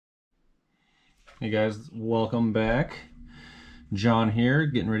Hey guys, welcome back. John here,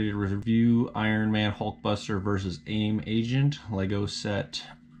 getting ready to review Iron Man Hulkbuster versus A.I.M Agent Lego set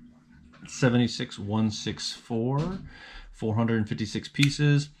 76164, 456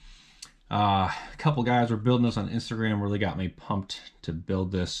 pieces. A couple guys were building this on Instagram, really got me pumped to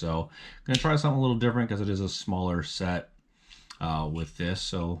build this, so I'm gonna try something a little different because it is a smaller set with this.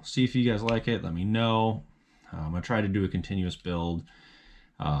 So see if you guys like it, let me know. I'm gonna try to do a continuous build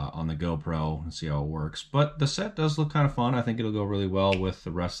on the GoPro and see how it works. But the set does look kind of fun. I think it'll go really well with the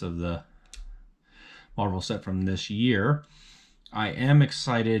rest of the Marvel set from this year. I am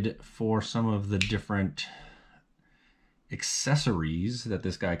excited for some of the different accessories that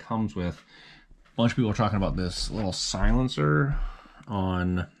this guy comes with. A bunch of people are talking about this little silencer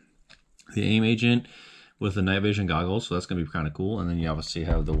on the A.I.M Agent with the night vision goggles, so that's going to be kind of cool. And then you obviously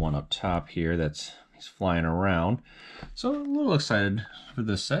have the one up top here that's he's flying around. So I'm a little excited for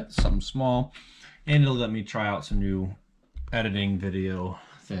this set, something small, and it'll let me try out some new editing video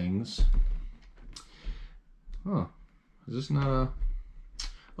things. Oh, is this not a...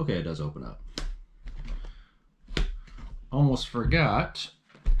 Okay, it does open up. Almost forgot,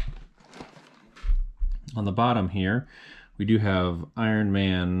 on the bottom here, we do have Iron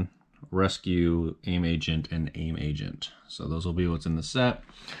Man, Rescue, A.I.M Agent, and A.I.M Agent. So those will be what's in the set.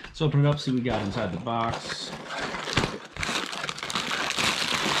 So open it up, see what we got inside the box.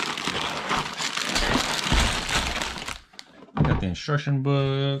 Got the instruction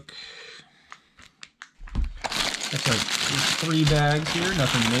book. That's like 3 bags here,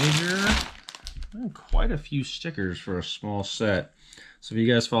 nothing major. And quite a few stickers for a small set. So if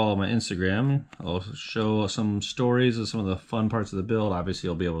you guys follow my Instagram, I'll show some stories of some of the fun parts of the build. Obviously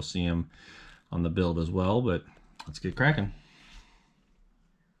you'll be able to see them on the build as well, but let's get cracking.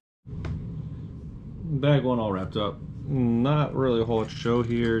 Bag 1 all wrapped up. Not really a whole lot to show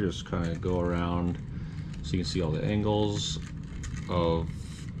here, just kind of go around so you can see all the angles of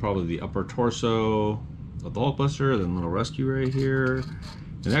probably the upper torso of the Hulkbuster, then little rescue right here.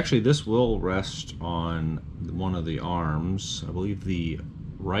 And actually this will rest on one of the arms, I believe the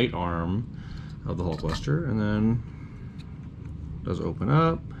right arm of the Hulkbuster, and then it does open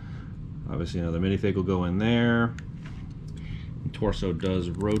up. Obviously another minifig will go in there. The torso does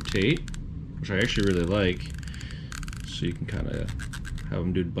rotate, which I actually really like. So you can kind of have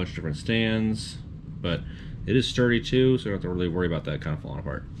them do a bunch of different stands, but it is sturdy too, so you don't have to really worry about that kind of falling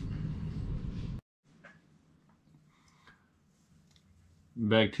apart.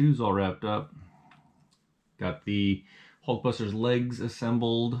 Bag 2 is all wrapped up. Got the Hulkbuster's legs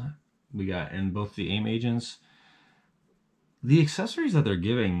assembled. We got in both the A.I.M Agents. The accessories that they're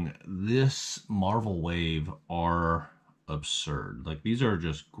giving this Marvel wave are absurd. Like, these are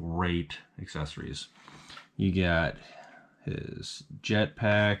just great accessories. You got his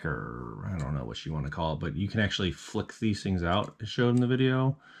jetpack, or I don't know what you want to call it, but you can actually flick these things out, as showed in the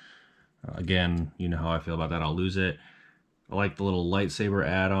video. Again, you know how I feel about that, I'll lose it. I like the little lightsaber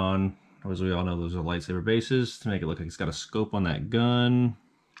add-on. As we all know, those are lightsaber bases to make it look like it's got a scope on that gun.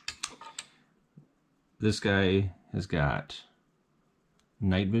 This guy has got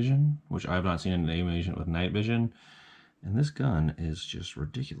night vision, which I've not seen an A.I.M Agent with night vision. And this gun is just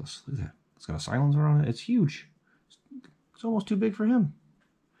ridiculous. Look at that. It's got a silencer on it. It's huge. It's almost too big for him.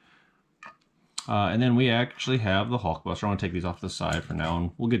 And then we actually have the Hulkbuster. I want to take these off to the side for now,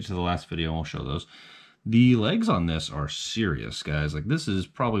 and we'll get to the last video and we'll show those. The legs on this are serious, guys. Like, this is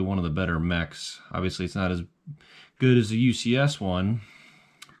probably one of the better mechs. Obviously, it's not as good as the UCS one,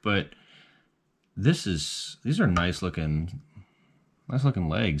 but these are nice looking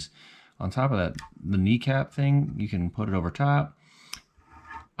legs. On top of that, the kneecap thing, you can put it over top.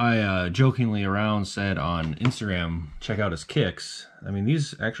 I jokingly around said on Instagram, check out his kicks. I mean,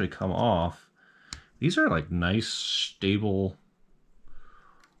 these actually come off. These are like nice, stable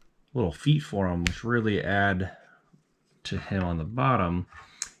little feet for him, which really add to him on the bottom.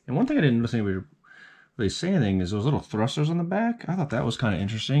 And one thing I didn't notice anybody really say anything is those little thrusters on the back. I thought that was kind of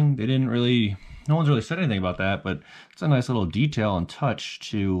interesting. No one's really said anything about that, but it's a nice little detail and touch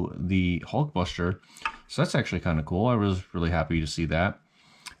to the Hulkbuster. So that's actually kind of cool. I was really happy to see that.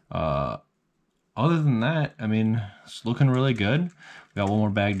 Other than that, I mean, it's looking really good. We got one more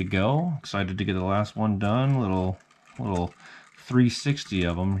bag to go. Excited to get the last one done. Little 360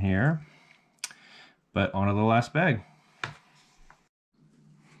 of them here. But on to the last bag.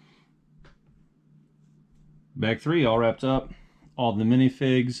 Bag 3 all wrapped up. All the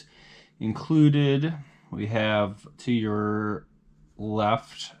minifigs included. We have to your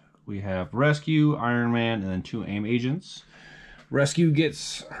left, we have Rescue, Iron Man, and then 2 A.I.M Agents. Rescue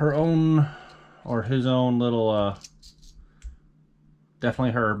gets her own, or his own little,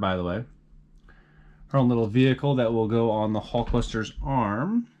 definitely her, by the way. her own little vehicle that will go on the Hulkbuster's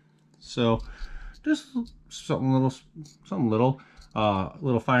arm. So just something little.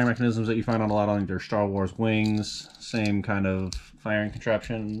 Little firing mechanisms that you find on a lot on their Star Wars wings. Same kind of firing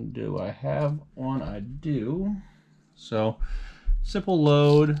contraption. Do I have one? I do. So simple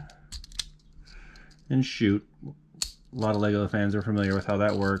load and shoot. A lot of Lego fans are familiar with how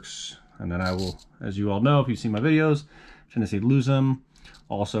that works. And then I will, as you all know, if you've seen my videos, tendency to lose them.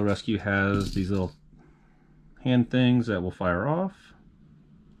 Also, Rescue has these little hand things that will fire off.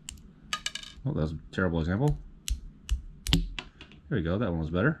 Oh, that was a terrible example. There we go, that one was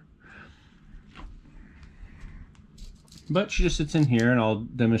better. But she just sits in here, and I'll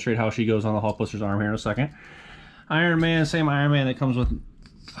demonstrate how she goes on the Hulkbuster's arm here in a second. Iron Man, same Iron Man that comes with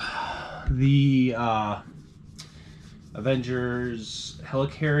the Avengers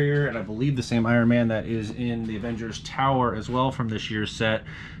helicarrier, and I believe the same Iron Man that is in the Avengers Tower as well from this year's set.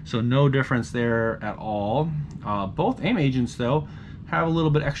 So no difference there at all. Both AIM agents, though, have a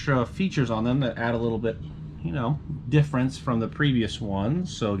little bit extra features on them that add a little bit, you know, difference from the previous one.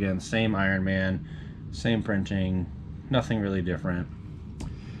 So again, same Iron Man, same printing, nothing really different.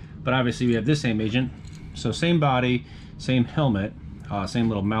 But obviously we have this same agent, so same body, same helmet, same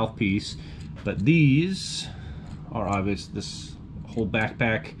little mouthpiece, but these are obvious. This whole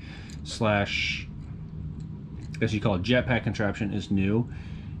backpack slash, as you call it, jetpack contraption is new,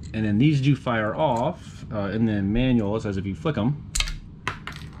 and then these do fire off. In the manual it says if you flick them,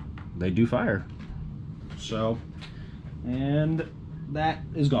 they do fire. So, and that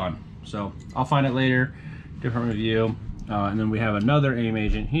is gone. So I'll find it later, different review. And then we have another AIM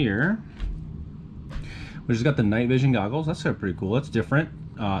agent here, which has got the night vision goggles. That's pretty cool. That's different.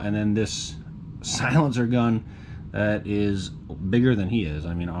 And then this silencer gun that is bigger than he is.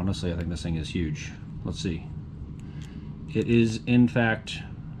 I mean, honestly, I think this thing is huge. Let's see. It is, in fact,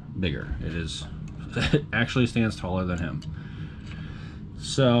 bigger. It actually stands taller than him.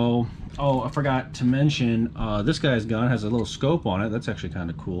 So, oh, I forgot to mention, this guy's gun has a little scope on it. That's actually kind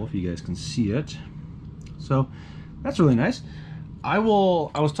of cool if you guys can see it. So, that's really nice. I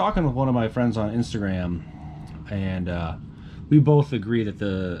was talking with one of my friends on Instagram, and we both agree that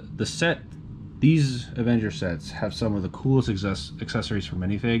the set, these Avenger sets, have some of the coolest accessories for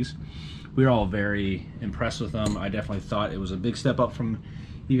minifigs. We were all very impressed with them. I definitely thought it was a big step up from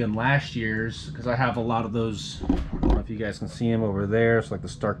even last year's, because I have a lot of those. I don't know if you guys can see them over there. It's like the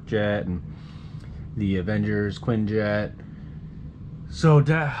Stark Jet and the Avengers Quinjet. So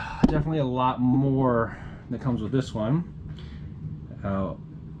definitely a lot more that comes with this one.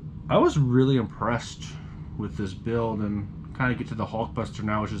 I was really impressed with this build, and kind of get to the Hulkbuster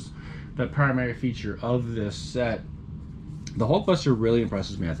now, which is the primary feature of this set. The Hulkbuster really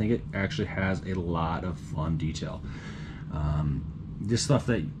impresses me. I think it actually has a lot of fun detail. This stuff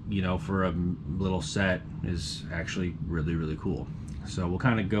that, you know, for a little set is actually really, really cool. So we'll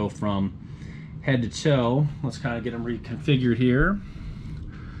kind of go from head to toe. Let's kind of get them reconfigured here.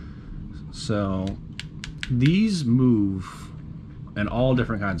 So these move in all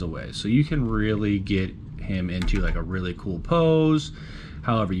different kinds of ways. So you can really get him into like a really cool pose,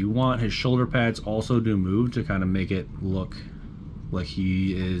 however you want. His shoulder pads also do move to kind of make it look like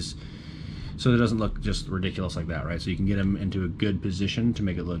he is, so it doesn't look just ridiculous like that, right? So you can get him into a good position to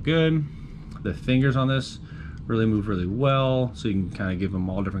make it look good. The fingers on this really move really well, so you can kind of give them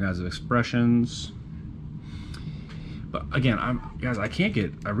all different kinds of expressions. But again,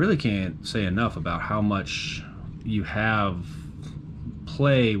 I really can't say enough about how much you have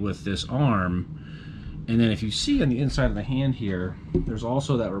play with this arm. And then if you see on the inside of the hand here, there's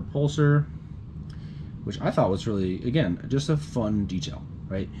also that repulsor, which I thought was really, again, just a fun detail,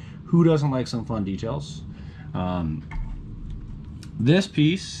 right? Who doesn't like some fun details? This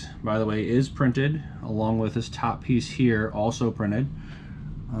piece, by the way, is printed, along with this top piece here, also printed.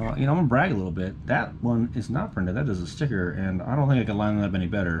 You know, I'm gonna brag a little bit. That one is not printed. That is a sticker, and I don't think I can line that up any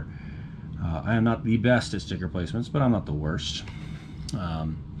better. I am not the best at sticker placements, but I'm not the worst.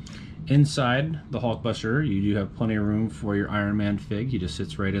 Inside the Hulkbuster, you do have plenty of room for your Iron Man fig. He just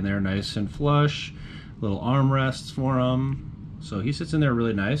sits right in there nice and flush. Little armrests for him. So he sits in there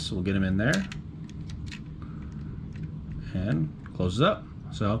really nice. So we'll get him in there. And closes up.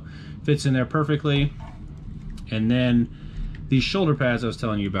 So fits in there perfectly. And then these shoulder pads I was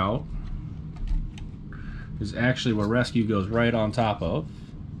telling you about is actually where Rescue goes right on top of.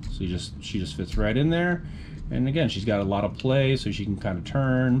 So she just fits right in there. And again, she's got a lot of play, so she can kind of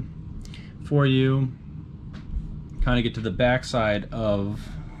turn for you. Kind of get to the back side of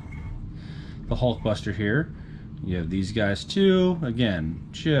the Hulkbuster here. You have these guys too. Again,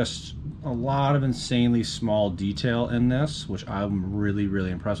 just a lot of insanely small detail in this, which I'm really,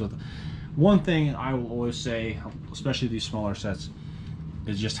 really impressed with. One thing I will always say, especially these smaller sets,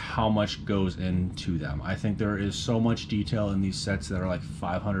 is just how much goes into them. I think there is so much detail in these sets that are like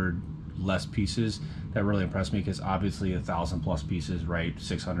 500 less pieces that really impress me, because obviously 1,000+ pieces, right?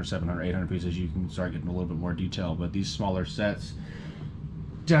 600, 700, 800 pieces, you can start getting a little bit more detail, but these smaller sets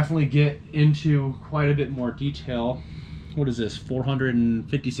definitely get into quite a bit more detail. What is this,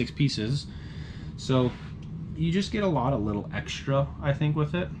 456 pieces? So you just get a lot of little extra, I think,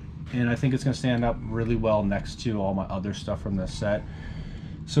 with it. And I think it's going to stand up really well next to all my other stuff from this set.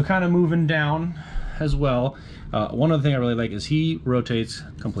 So kind of moving down as well, one other thing I really like is he rotates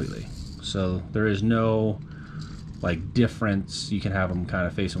completely. So there is no like difference. You can have him kind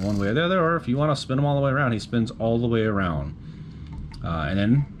of facing one way or the other, or if you want to spin him all the way around, he spins all the way around. And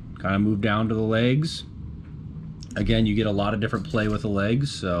then kind of move down to the legs. Again, you get a lot of different play with the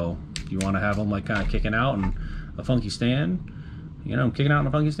legs, so if you want to have them like kind of kicking out in a funky stand, you know, kicking out in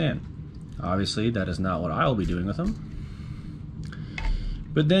a funky stand. Obviously, that is not what I'll be doing with them.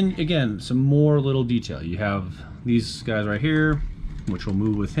 But then, again, some more little detail. You have these guys right here, which will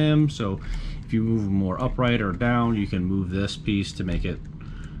move with him, so if you move them more upright or down, you can move this piece to make it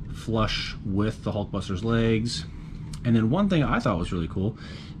flush with the Hulkbuster's legs. And then one thing I thought was really cool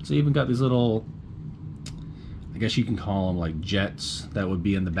is they even got these little, I guess you can call them like jets, that would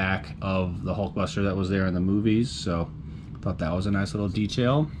be in the back of the Hulkbuster that was there in the movies. So I thought that was a nice little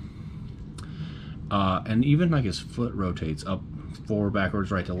detail. And even like his foot rotates up, forward,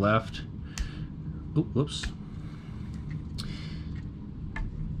 backwards, right to left. Oops, whoops.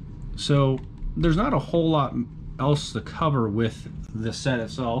 So there's not a whole lot else to cover with the set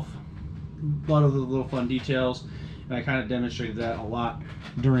itself. A lot of the little fun details, and I kind of demonstrated that a lot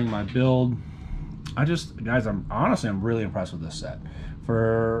during my build. Guys, I'm really impressed with this set.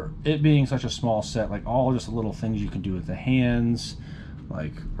 For it being such a small set, like all just the little things you can do with the hands,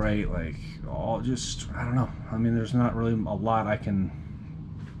 like, right, like all just, I don't know. I mean, there's not really a lot I mean,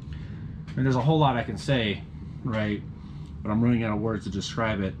 there's a whole lot I can say, right? But I'm running out of words to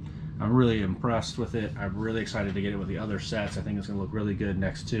describe it. I'm really impressed with it. I'm really excited to get it with the other sets. I think it's gonna look really good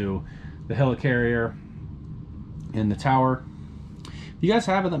next to the helicarrier and the tower. If you guys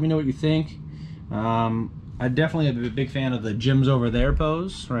have it, let me know what you think. I definitely am a big fan of the Jim's over there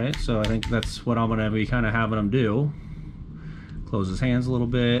pose, right? So I think that's what I'm gonna be kind of having him do. Close his hands a little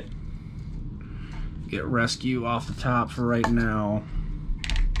bit. Get rescue off the top for right now.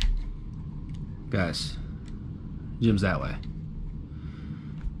 Guys, Jim's that way.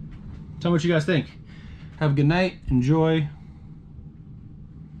 Tell me what you guys think. Have a good night. Enjoy.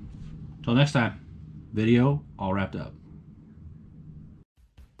 Till next time. Video all wrapped up.